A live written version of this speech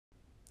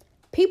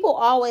People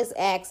always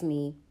ask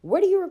me,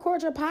 where do you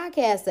record your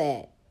podcast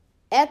at?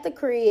 At the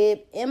crib,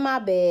 in my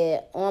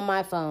bed, on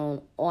my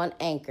phone, on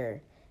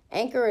Anchor.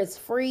 Anchor is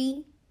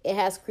free. It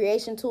has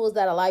creation tools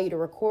that allow you to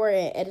record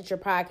and edit your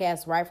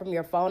podcast right from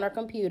your phone or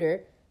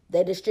computer.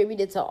 They distribute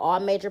it to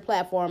all major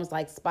platforms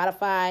like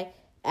Spotify,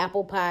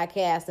 Apple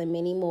Podcasts, and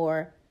many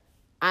more.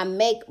 I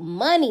make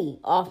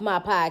money off my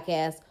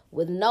podcast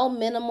with no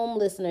minimum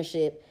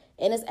listenership.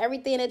 And it's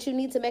everything that you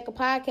need to make a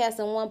podcast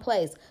in one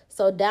place.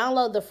 So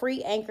download the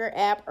free Anchor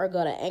app or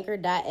go to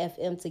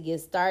anchor.fm to get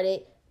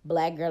started.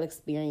 Black Girl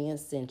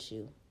Experience sent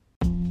you.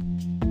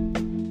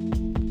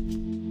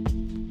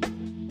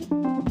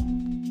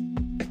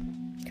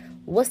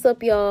 What's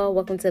up, y'all?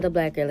 Welcome to the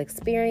Black Girl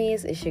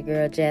Experience. It's your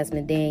girl,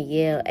 Jasmine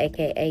Danielle,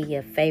 a.k.a.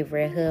 your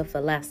favorite hood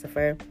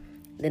philosopher.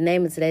 The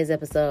name of today's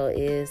episode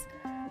is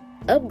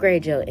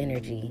Upgrade Your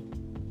Energy.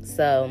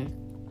 So,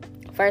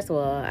 first of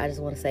all, I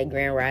just want to say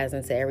grand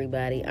rising to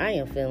everybody. I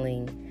am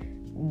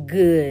feeling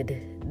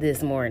good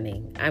this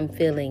morning. I'm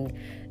feeling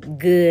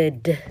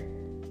good.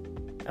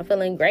 I'm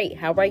feeling great.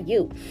 How are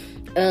you?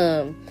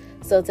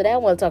 So today I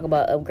want to talk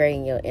about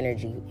upgrading your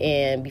energy.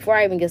 And before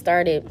I even get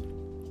started,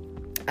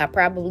 I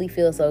probably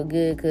feel so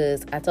good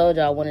because I told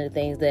y'all one of the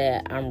things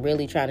that I'm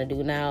really trying to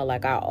do now.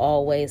 Like, I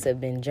always have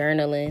been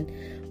journaling,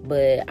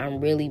 but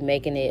I'm really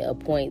making it a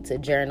point to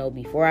journal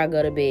before I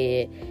go to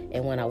bed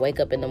and when I wake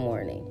up in the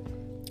morning.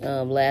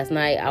 Last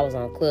night I was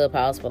on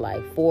Clubhouse for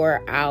like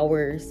 4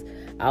 hours.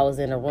 I was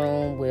in a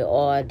room with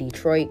all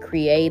Detroit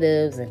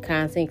creatives and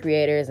content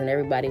creators, and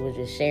everybody was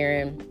just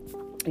sharing,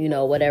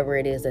 whatever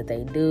it is that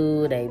they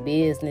do, their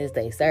business,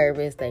 their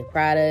service, their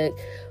product,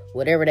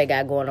 whatever they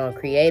got going on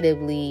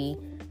creatively,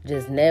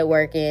 just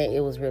networking.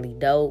 It was really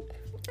dope.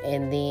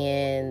 And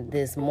then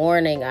this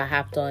morning I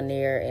hopped on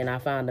there and I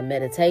found a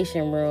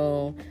meditation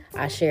room.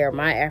 I shared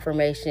my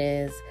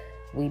affirmations.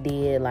 We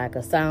did like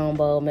a sound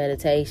bowl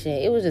meditation.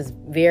 It was just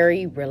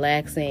very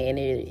relaxing, and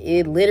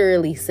it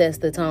literally sets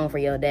the tone for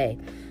your day.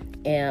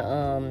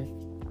 And,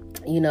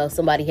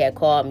 somebody had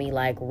called me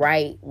like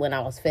right when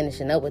I was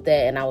finishing up with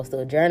that and I was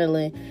still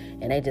journaling,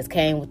 and they just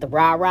came with the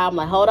rah-rah. I'm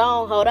like, hold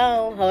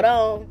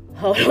on.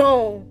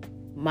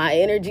 My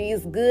energy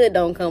is good.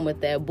 Don't come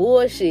with that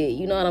bullshit.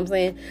 You know what I'm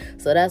saying?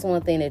 So that's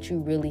one thing that you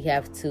really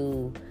have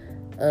to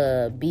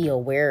be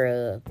aware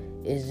of,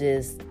 is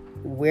just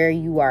where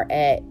you are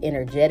at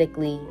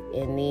energetically,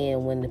 and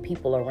then when the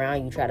people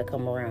around you try to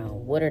come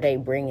around, what are they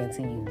bringing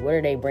to you? What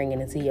are they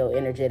bringing into your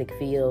energetic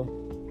field?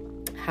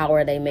 How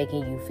are they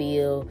making you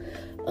feel?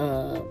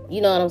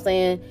 You know what I'm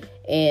saying?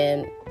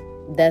 And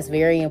that's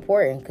very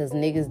important, because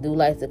niggas do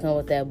like to come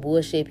with that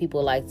bullshit.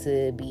 People like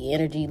to be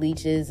energy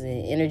leeches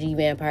and energy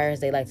vampires.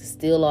 They like to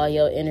steal all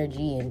your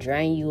energy and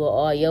drain you of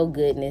all your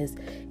goodness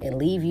and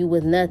leave you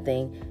with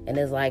nothing. And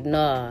it's like,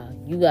 nah,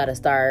 you got to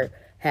start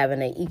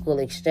having an equal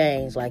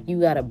exchange. Like, you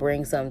got to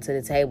bring something to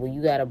the table.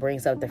 You got to bring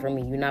something from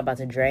me. You're not about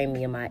to drain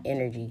me of my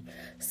energy.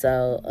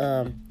 So,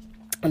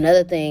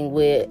 another thing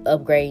with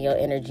upgrading your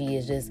energy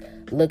is just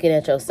looking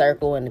at your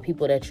circle and the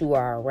people that you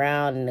are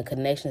around and the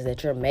connections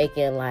that you're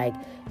making. Like,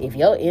 if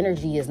your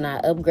energy is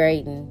not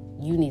upgrading,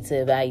 you need to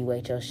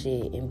evaluate your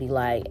shit and be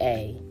like,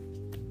 hey,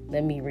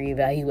 let me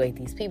reevaluate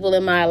these people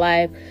in my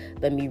life.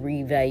 Let me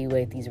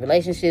reevaluate these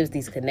relationships,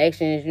 these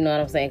connections. You know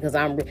what I'm saying? Because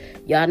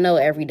y'all know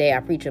every day I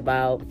preach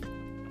about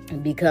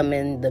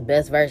becoming the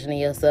best version of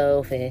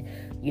yourself and,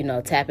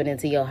 tapping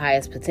into your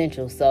highest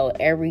potential. So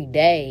every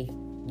day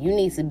you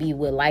need to be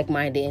with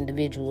like-minded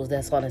individuals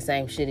that's on the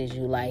same shit as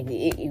you. Like,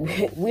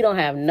 we don't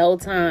have no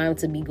time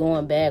to be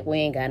going back. We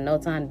ain't got no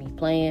time to be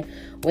playing.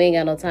 We ain't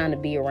got no time to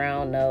be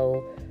around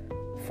no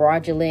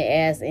fraudulent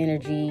ass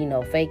energy,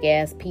 no fake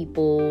ass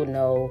people,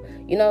 no,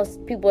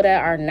 people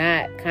that are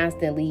not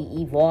constantly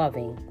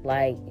evolving.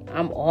 Like,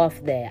 I'm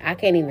off that. I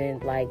can't even,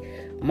 like,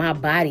 my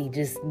body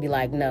just be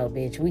like, no,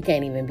 bitch, we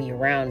can't even be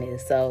around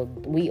this. So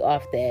we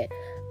off that.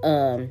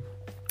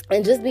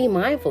 And just be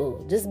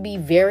mindful. Just be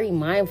very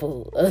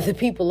mindful of the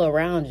people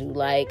around you.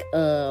 Like,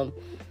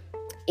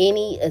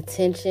 any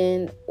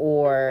attention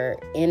or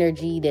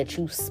energy that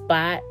you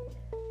spot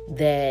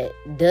that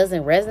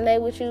doesn't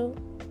resonate with you,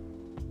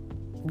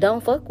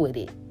 don't fuck with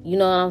it. You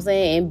know what I'm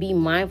saying? And be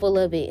mindful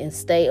of it and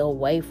stay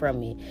away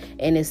from it.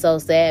 And it's so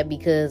sad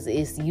because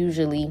it's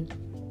usually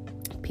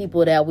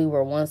people that we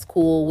were once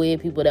cool with,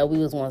 people that we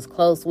was once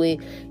close with.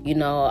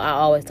 I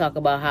always talk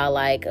about how,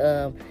 like,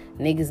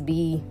 niggas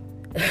be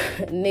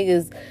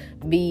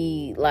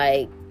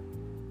like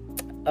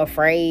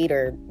afraid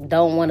or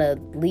don't want to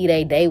leave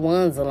their day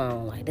ones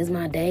alone. Like, this is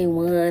my day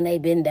one. They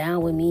been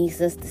down with me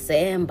since the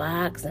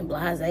sandbox and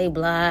blah,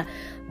 blah.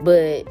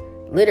 But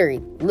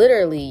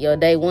literally, your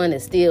day one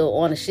is still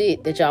on the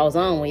shit that y'all was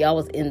on when y'all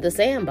was in the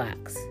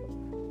sandbox.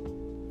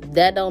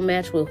 That don't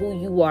match with who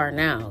you are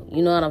now.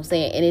 You know what I'm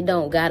saying? And it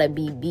don't gotta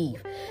be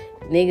beef.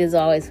 Niggas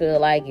always feel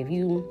like if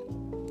you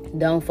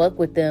don't fuck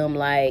with them,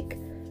 like,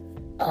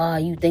 oh,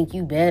 you think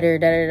you better,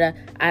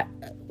 da-da-da.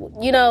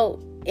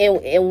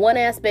 in one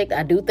aspect,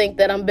 I do think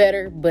that I'm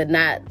better, but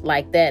not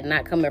like that,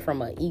 not coming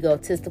from an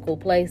egotistical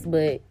place.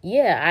 But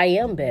yeah, I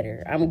am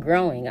better. I'm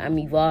growing. I'm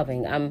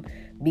evolving. I'm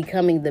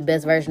becoming the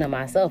best version of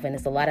myself. And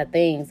it's a lot of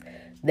things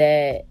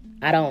that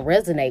I don't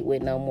resonate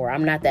with no more.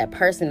 I'm not that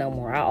person no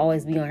more. I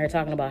always be on here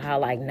talking about how,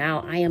 like,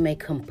 now I am a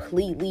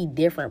completely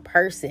different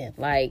person.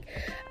 Like,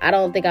 I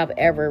don't think I've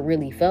ever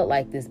really felt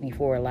like this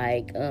before.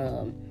 Like,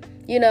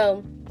 you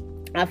know,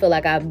 I feel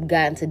like I've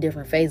gotten to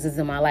different phases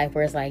in my life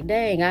where it's like,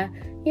 dang,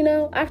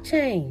 I've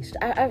changed.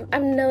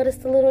 I've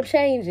noticed a little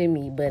change in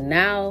me, but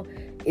now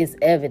it's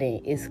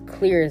evident. It's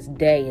clear as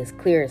day. It's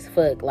clear as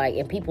fuck. Like,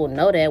 and people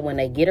know that when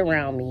they get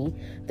around me.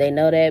 They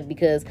know that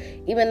because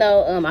even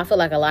though I feel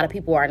like a lot of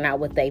people are not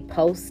what they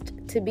post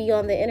to be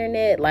on the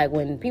internet, like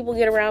when people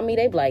get around me,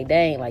 they be like,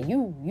 dang, like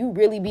you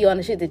really be on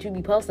the shit that you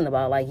be posting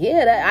about. Like,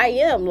 yeah, that I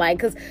am. Like,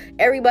 because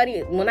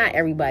everybody, well, not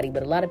everybody,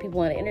 but a lot of people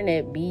on the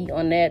internet be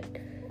on that,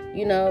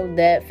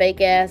 that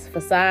fake ass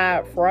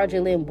facade,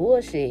 fraudulent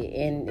bullshit.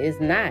 And it's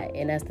not.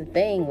 And that's the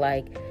thing.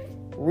 Like,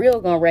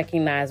 real gonna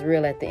recognize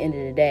real at the end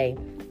of the day.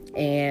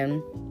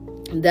 And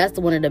that's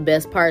one of the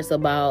best parts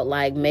about,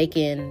 like,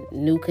 making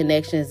new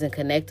connections and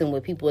connecting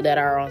with people that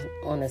are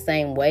on the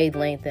same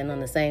wavelength and on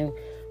the same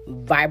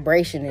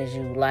vibration as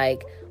you.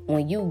 Like,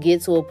 when you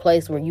get to a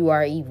place where you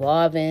are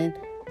evolving,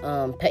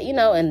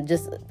 and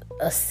just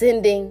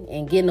ascending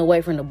and getting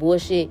away from the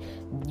bullshit,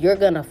 you're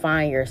gonna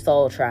find your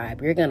soul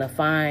tribe. You're gonna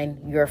find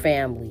your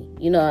family.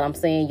 You know what I'm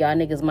saying? Y'all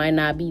niggas might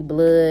not be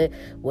blood,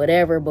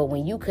 whatever, but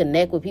when you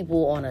connect with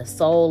people on a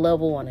soul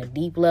level, on a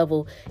deep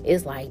level,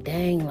 it's like,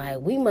 dang, like,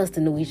 we must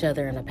have knew each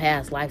other in a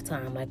past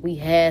lifetime. Like, we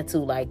had to.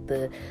 Like,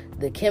 the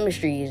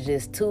chemistry is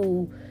just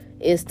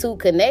it's too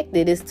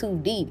connected. It's too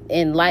deep.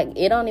 And, like,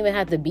 it don't even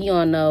have to be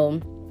on no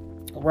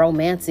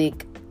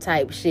romantic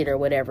type shit or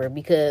whatever,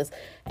 because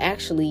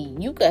actually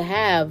you could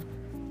have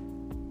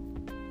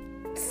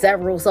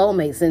several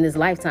soulmates in this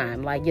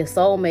lifetime. Like, your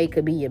soulmate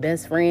could be your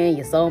best friend.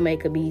 Your soulmate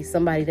could be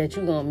somebody that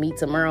you're gonna meet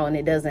tomorrow, and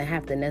it doesn't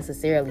have to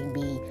necessarily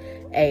be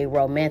a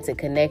romantic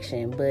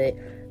connection. But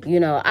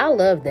I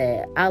love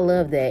that.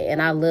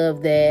 And I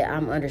love that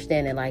I'm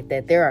understanding, like,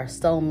 that there are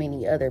so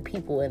many other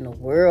people in the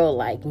world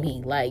like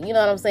me. Like, you know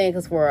what I'm saying?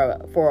 Because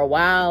for a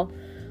while,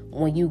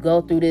 when you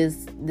go through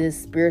this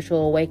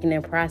spiritual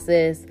awakening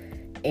process,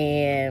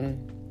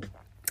 and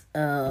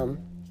and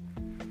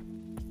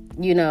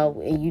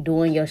you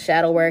doing your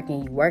shadow work,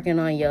 and you working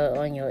on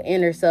your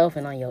inner self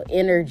and on your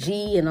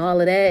energy and all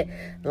of that,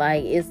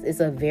 like, it's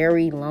a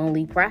very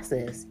lonely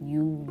process.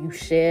 You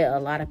shed a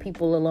lot of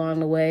people along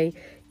the way.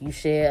 You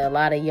shed a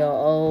lot of your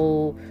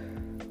old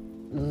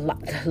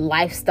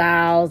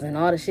lifestyles and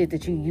all the shit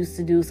that you used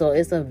to do. So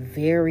it's a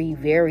very,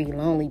 very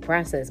lonely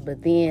process.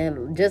 But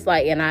then, just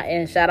like,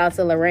 and shout out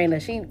to Lorena,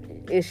 she's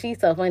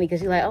so funny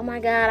because she's like, oh my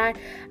God,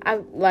 I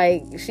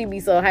like, she be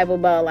so hype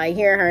about, like,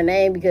 hearing her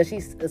name because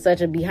she's such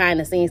a behind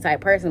the scenes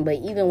type person. But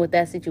even with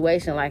that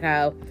situation, like,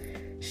 how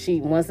she,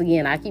 once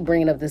again, I keep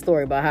bringing up this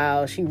story about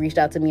how she reached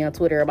out to me on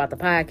Twitter about the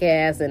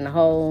podcast and the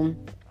whole,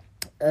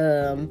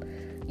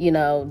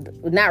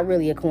 not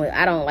really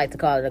I don't like to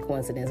call it a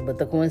coincidence, but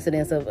the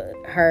coincidence of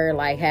her,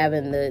 like,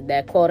 having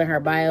that quote in her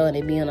bio and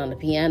it being on the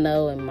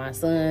piano, and my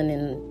son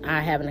and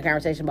I having a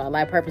conversation about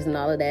life purpose and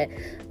all of that.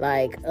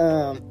 Like,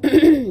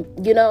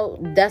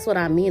 that's what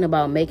I mean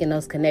about making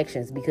those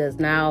connections, because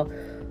now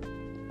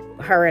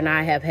her and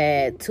I have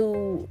had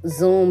 2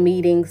 Zoom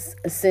meetings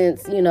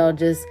since,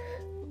 just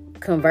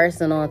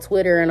conversing on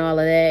Twitter and all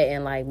of that,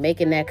 and, like,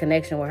 making that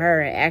connection with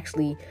her and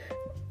actually,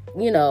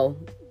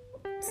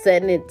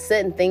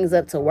 setting things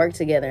up to work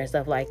together and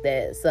stuff like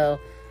that. So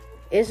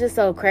it's just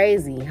so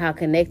crazy how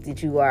connected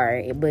you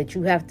are, but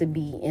you have to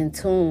be in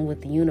tune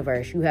with the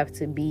universe. You have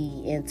to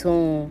be in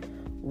tune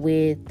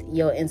with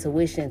your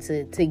intuition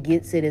to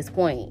get to this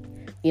point.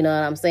 You know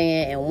what I'm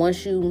saying? And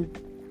once you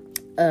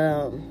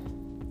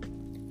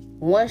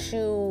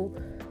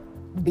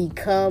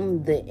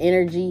become the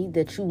energy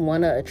that you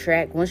want to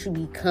attract, once you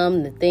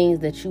become the things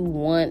that you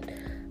want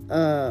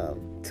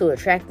to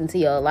attract into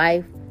your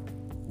life,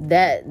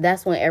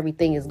 that's when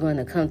everything is going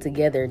to come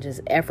together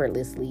just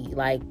effortlessly.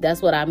 Like, that's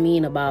what I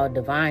mean about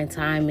divine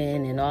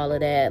timing and all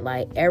of that.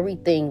 Like,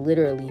 everything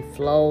literally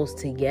flows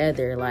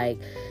together. Like,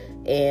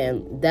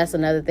 and that's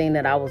another thing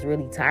that I was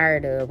really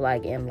tired of.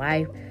 Like, in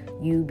life,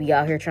 you be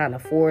out here trying to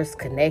force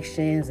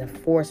connections and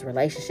force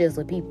relationships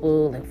with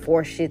people and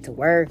force shit to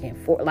work, and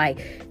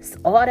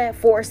all that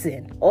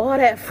forcing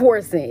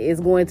is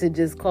going to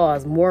just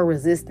cause more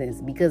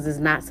resistance, because it's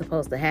not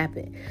supposed to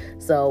happen.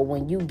 So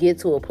when you get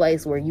to a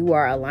place where you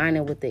are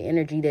aligning with the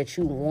energy that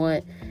you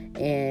want,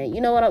 and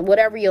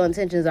whatever your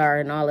intentions are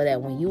and all of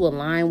that, when you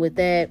align with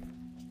that,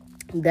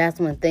 that's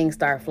when things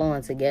start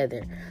flowing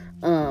together.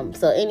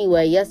 So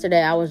anyway,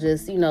 yesterday I was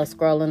just,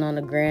 scrolling on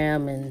the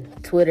gram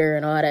and Twitter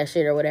and all that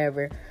shit or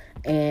whatever.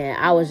 And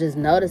I was just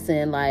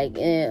noticing, like,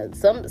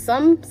 some of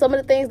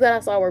the things that I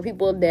saw were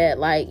people that,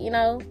 like,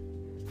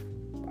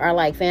 are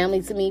like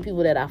family to me,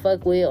 people that I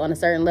fuck with on a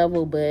certain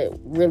level, but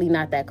really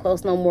not that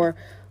close no more.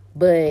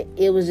 But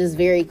it was just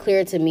very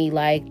clear to me,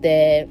 like,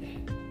 that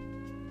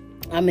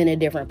I'm in a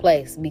different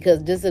place,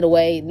 because just in the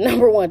way,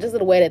 number one, just in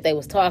the way that they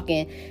was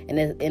talking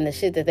and the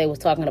shit that they was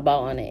talking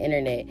about on the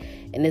internet.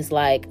 And it's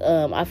like,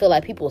 I feel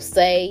like people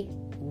say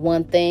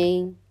one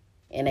thing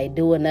and they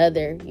do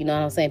another. You know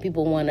what I'm saying?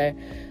 People want to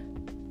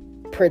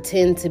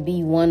pretend to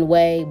be one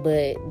way,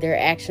 but their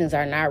actions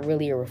are not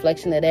really a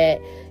reflection of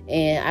that.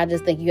 And I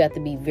just think you have to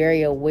be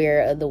very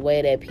aware of the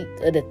way that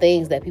of the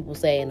things that people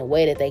say and the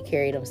way that they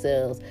carry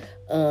themselves.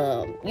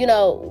 You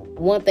know,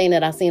 one thing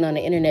that I've seen on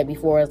the internet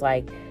before is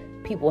like,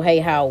 people hate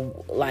how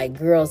like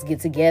girls get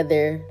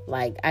together,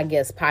 like I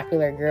guess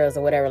popular girls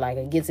or whatever,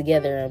 like get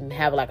together and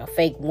have like a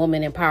fake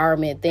woman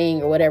empowerment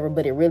thing or whatever,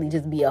 but it really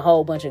just be a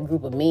whole bunch of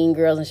group of mean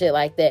girls and shit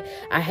like that.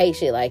 I hate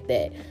shit like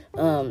that.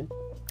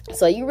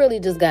 So you really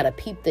just gotta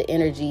peep the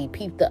energy,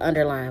 peep the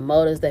underlying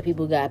motives that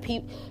people got,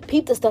 peep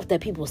the stuff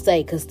that people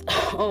say, because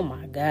oh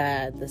my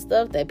God, the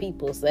stuff that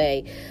people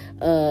say,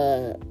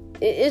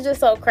 it's just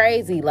so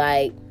crazy.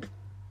 Like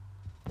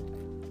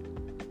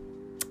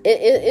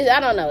I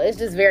don't know, it's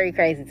just very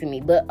crazy to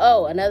me. But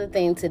another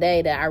thing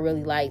today that I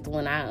really liked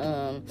when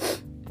I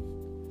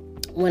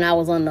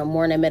was on the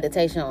morning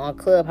meditation on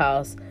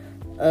Clubhouse,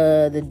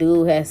 the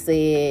dude has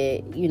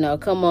said, you know,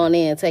 come on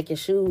in, take your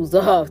shoes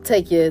off,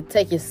 take your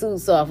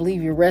suits off,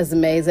 leave your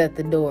resumes at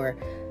the door.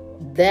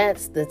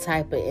 That's the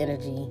type of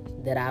energy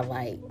that I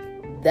like.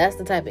 That's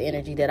the type of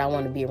energy that I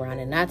want to be around.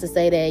 And not to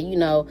say that, you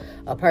know,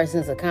 a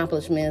person's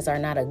accomplishments are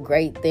not a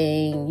great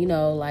thing. You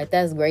know, like,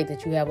 that's great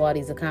that you have all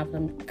these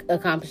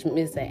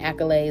accomplishments and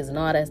accolades and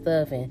all that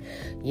stuff. And,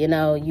 you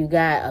know, you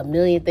got a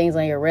million things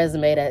on your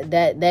resume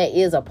that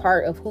is a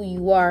part of who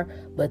you are,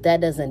 but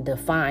that doesn't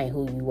define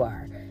who you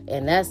are.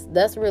 And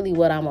that's really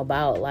what I'm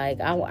about.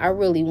 Like, I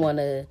really want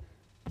to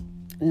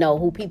know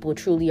who people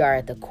truly are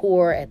at the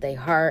core, at their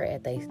heart,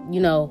 at they,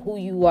 you know, who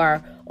you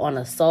are on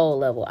a soul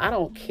level. I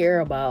don't care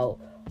about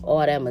all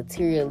that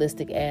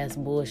materialistic ass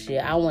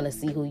bullshit. I want to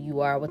see who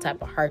you are, what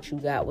type of heart you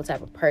got, what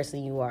type of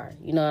person you are.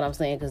 You know what I'm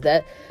saying?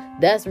 Because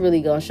that's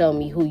really going to show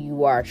me who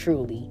you are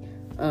truly.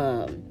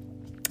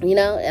 You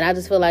know, and I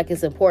just feel like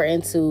it's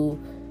important to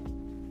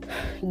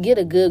get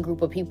a good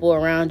group of people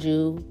around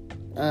you,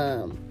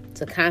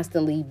 to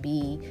constantly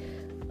be,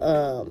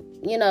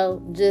 you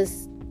know,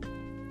 just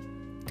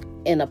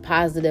in a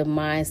positive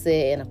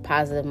mindset, in a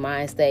positive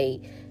mind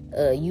state.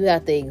 You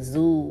have to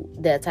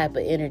exude that type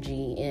of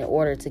energy in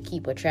order to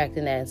keep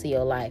attracting that into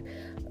your life.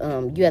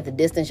 You have to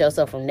distance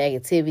yourself from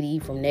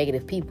negativity, from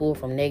negative people,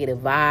 from negative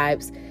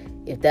vibes.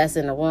 If that's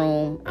in the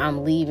room,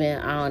 I'm leaving.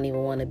 I don't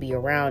even want to be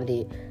around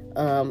it.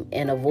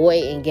 And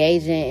avoid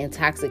engaging in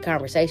toxic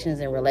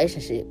conversations and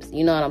relationships.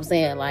 You know what I'm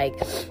saying?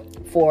 Like,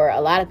 for a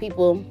lot of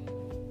people,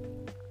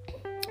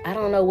 I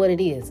don't know what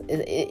it is.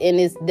 And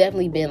it's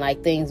definitely been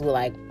like things with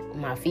like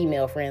my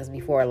female friends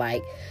before.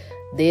 Like,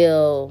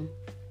 they'll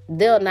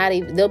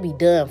be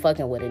done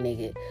fucking with a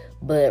nigga,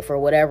 but for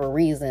whatever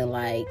reason,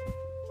 like,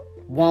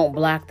 won't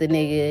block the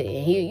nigga.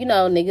 And he, you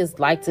know, niggas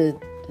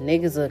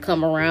will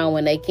come around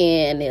when they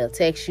can. They'll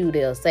text you,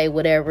 they'll say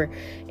whatever,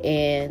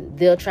 and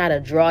they'll try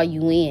to draw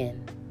you in.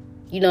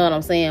 You know what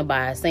I'm saying?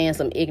 By saying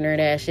some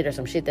ignorant ass shit or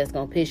some shit that's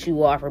gonna piss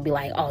you off, or be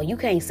like, oh, you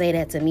can't say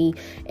that to me.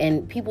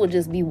 And people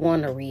just be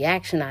wanting a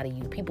reaction out of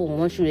you. People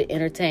want you to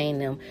entertain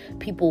them.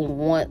 People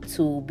want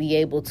to be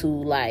able to,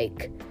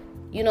 like,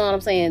 you know what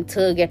I'm saying,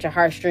 tug at your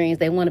heartstrings.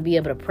 They want to be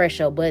able to press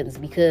your buttons,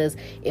 because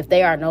if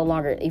you're no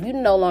longer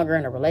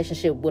in a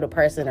relationship with a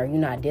person, or you're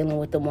not dealing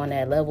with them on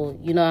that level,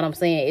 you know what I'm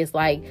saying? It's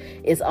like,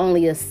 it's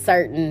only a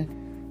certain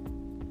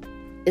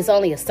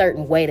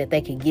way that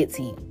they can get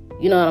to you.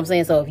 You know what I'm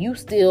saying? So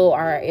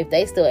if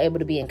they still able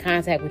to be in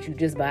contact with you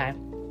just by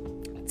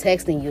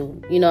texting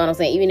you, you know what I'm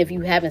saying? Even if you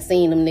haven't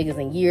seen them niggas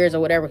in years or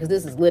whatever, because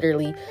this is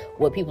literally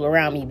what people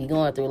around me be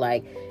going through.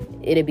 Like,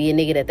 it'd be a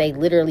nigga that they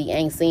literally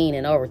ain't seen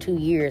in over 2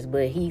 years,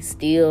 but he's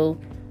still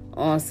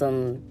on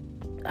some,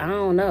 I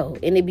don't know.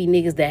 And it'd be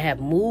niggas that have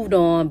moved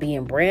on, be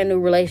in brand new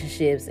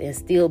relationships, and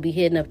still be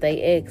hitting up their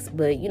ex.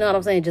 But you know what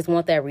I'm saying? Just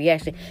want that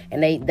reaction.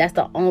 And that's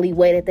the only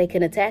way that they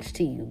can attach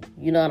to you.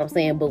 You know what I'm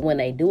saying? But when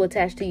they do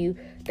attach to you,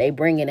 they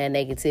bring in that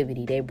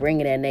negativity. They bring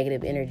in that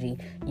negative energy.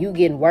 You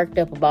getting worked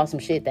up about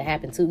some shit that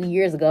happened 2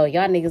 years ago.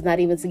 Y'all niggas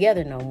not even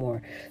together no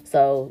more.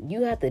 So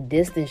you have to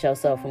distance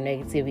yourself from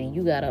negativity.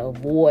 You got to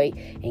avoid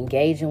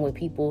engaging with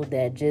people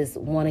that just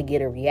want to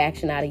get a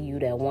reaction out of you,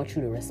 that want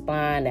you to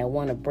respond, that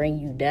want to bring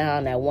you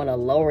down, that want to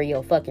lower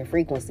your fucking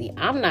frequency.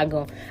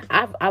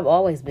 I've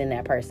always been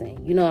that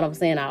person. You know what I'm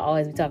saying? I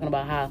always be talking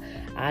about how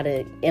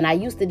and I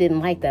used to didn't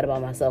like that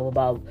about myself,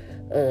 about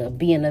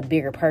being a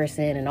bigger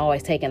person and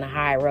always taking a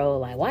high road.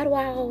 Like, why do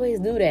I always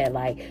do that?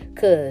 Like,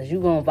 cause you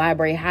gonna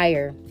vibrate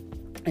higher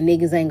and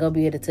niggas ain't gonna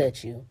be able to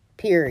touch you.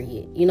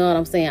 Period. You know what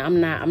I'm saying?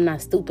 I'm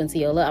not stooping to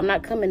your level. I'm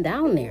not coming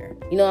down there.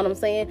 You know what I'm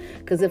saying?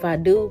 Cause if I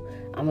do,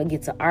 I'm gonna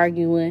get to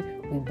arguing.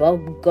 We both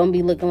gonna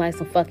be looking like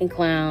some fucking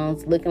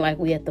clowns, looking like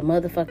we at the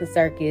motherfucking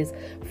circus.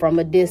 From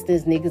a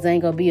distance, niggas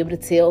ain't gonna be able to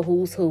tell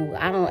who's who.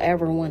 I don't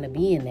ever want to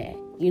be in that.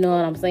 You know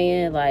what I'm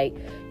saying? Like,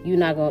 you're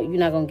not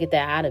gonna get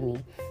that out of me.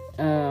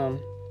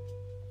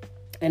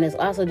 And it's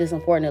also just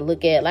important to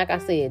look at, like I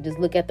said, just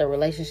look at the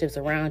relationships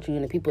around you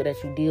and the people that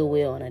you deal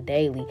with on a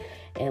daily,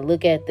 and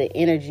look at the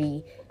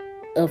energy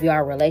of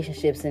your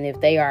relationships. And if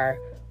they are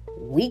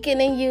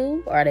weakening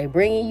you, are they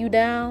bringing you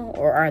down,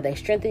 or are they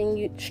strengthening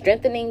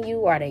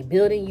you? Are they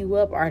building you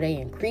up? Are they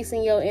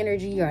increasing your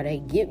energy? Are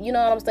they you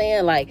know what I'm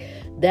saying? Like,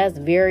 that's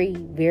very,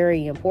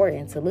 very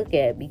important to look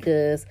at,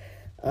 because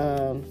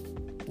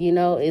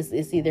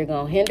it's either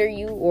gonna hinder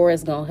you or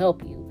it's gonna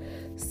help you.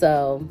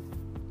 So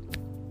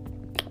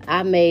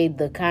I made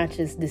the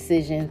conscious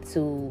decision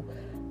to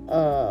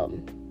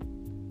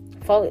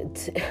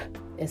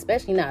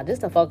especially now,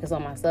 just to focus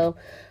on myself.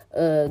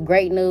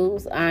 Great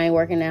news, I ain't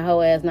working that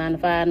whole ass 9 to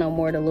 5 no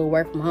more. The little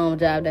work from home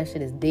job, that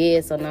shit is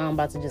dead. So now I'm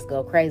about to just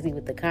go crazy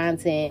with the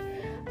content.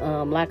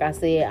 Like I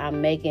said,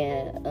 I'm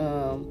making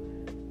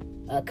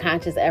a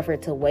conscious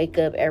effort to wake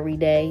up every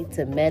day,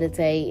 to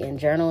meditate and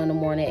journal in the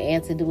morning,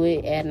 and to do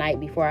it at night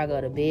before I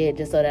go to bed,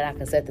 just so that I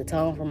can set the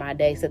tone for my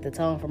day, set the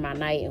tone for my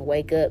night, and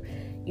wake up,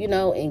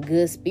 in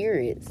good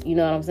spirits. You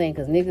know what I'm saying?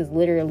 Because niggas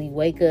literally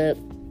wake up,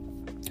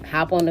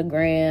 hop on the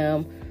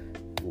gram,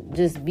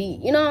 just be,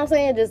 you know what I'm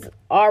saying? Just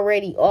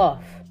already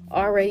off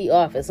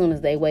as soon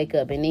as they wake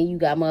up. And then you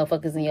got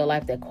motherfuckers in your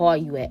life that call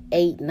you at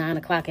 8, 9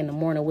 o'clock in the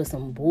morning with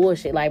some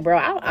bullshit. Like, bro,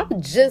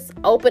 I'm just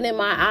opening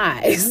my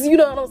eyes. You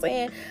know what I'm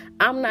saying?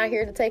 I'm not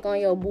here to take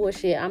on your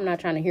bullshit. I'm not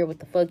trying to hear what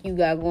the fuck you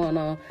got going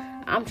on.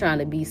 I'm trying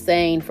to be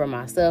sane for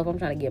myself. I'm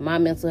trying to get my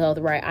mental health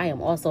right. I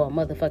am also a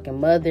motherfucking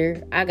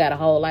mother. I got a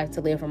whole life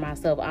to live for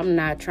myself. I'm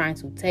not trying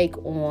to take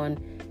on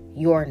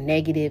your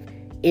negative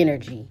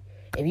energy.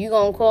 If you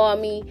gonna call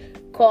me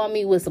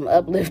with some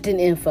uplifting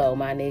info,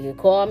 my nigga.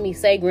 Call me,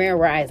 say Grand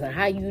Rising,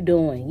 how you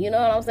doing? You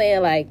know what I'm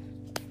saying? Like,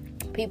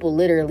 people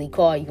literally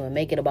call you and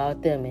make it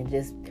about them and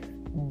just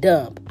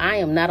dump. I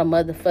am not a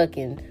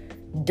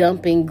motherfucking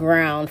dumping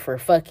ground for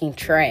fucking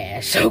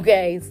trash,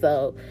 okay?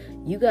 So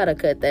you gotta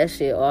cut that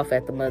shit off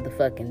at the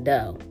motherfucking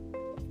door.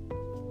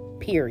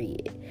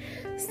 Period.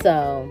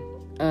 So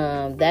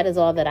that is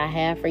all that I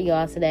have for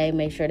y'all today.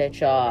 Make sure that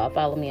y'all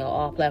follow me on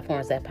all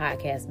platforms at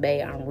Podcast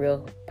Bay. I'm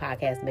Real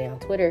Podcast Bay on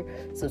Twitter.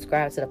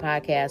 Subscribe to the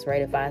podcast,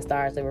 rate it 5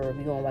 stars, leave a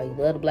review on why you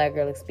love the Black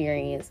Girl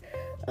Experience.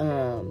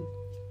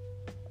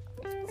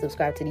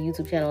 Subscribe to the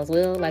YouTube channel as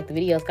well. Like the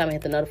videos, comment,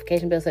 hit the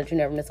notification bell so that you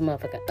never miss a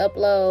motherfucking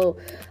upload.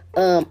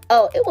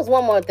 It was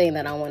one more thing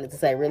that I wanted to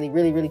say really,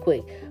 really, really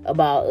quick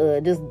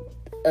about just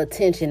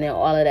attention and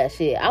all of that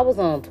shit. I was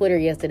on Twitter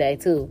yesterday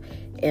too,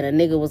 and a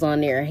nigga was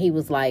on there and he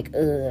was like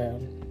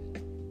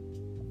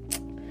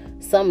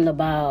something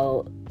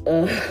about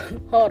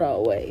hold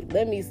on, wait,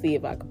 let me see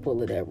if I can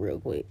pull it up real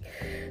quick,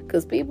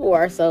 because people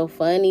are so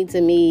funny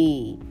to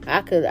me.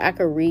 I could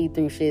read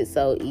through shit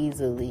so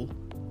easily.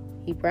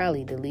 He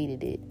probably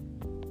deleted it.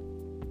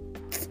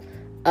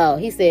 Oh,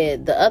 he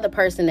said the other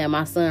person that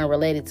my son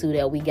related to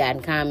that we got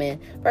in common.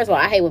 First of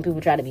all, I hate when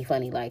people try to be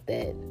funny like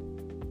that.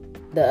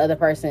 The other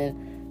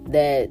person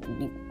that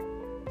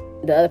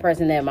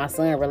my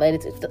son related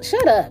to.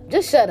 Shut up.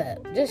 Just shut up.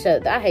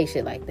 I hate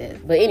shit like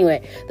that. But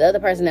anyway, the other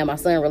person that my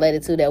son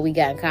related to that we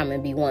got in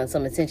common be wanting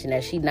some attention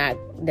that she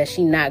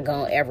not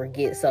gonna ever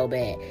get so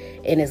bad.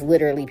 And it's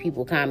literally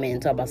people commenting,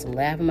 talking about some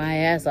laughing my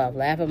ass off.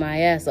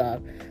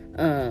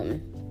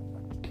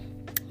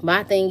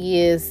 My thing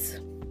is,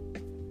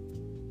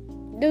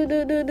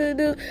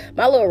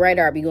 my little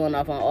radar be going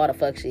off on all the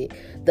fuck shit.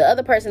 The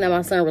other person that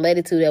my son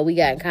related to that we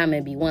got in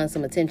common be wanting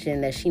some attention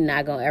that she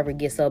not gonna ever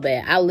get so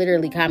bad. I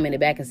literally commented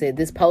back and said,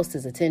 this post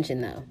is attention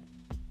though.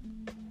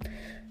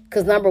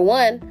 Because number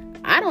one,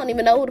 I don't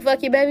even know who the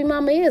fuck your baby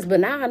mama is,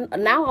 but now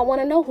I want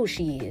to know who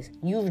she is.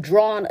 You've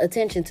drawn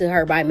attention to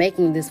her by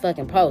making this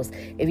fucking post.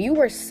 If you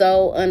were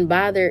so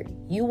unbothered,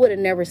 you would have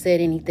never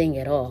said anything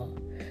at all.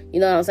 You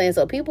know what I'm saying?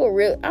 So people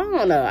really, I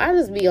don't know. I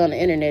just be on the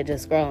internet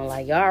just scrolling.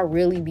 Like, y'all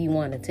really be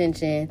wanting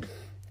attention.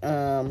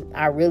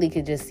 I really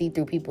could just see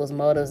through people's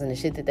motives and the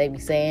shit that they be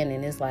saying.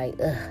 And it's like,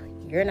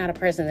 you're not a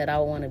person that I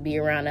want to be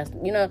around.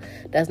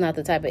 That's not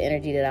the type of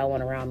energy that I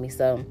want around me.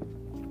 So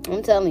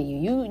I'm telling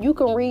you, you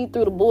can read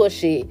through the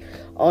bullshit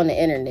on the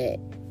internet.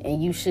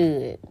 And you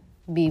should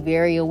be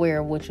very aware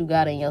of what you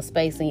got in your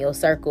space, in your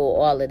circle,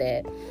 all of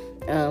that.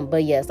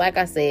 But yes, like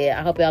I said,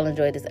 I hope y'all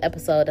enjoyed this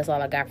episode. That's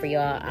all I got for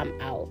y'all. I'm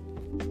out.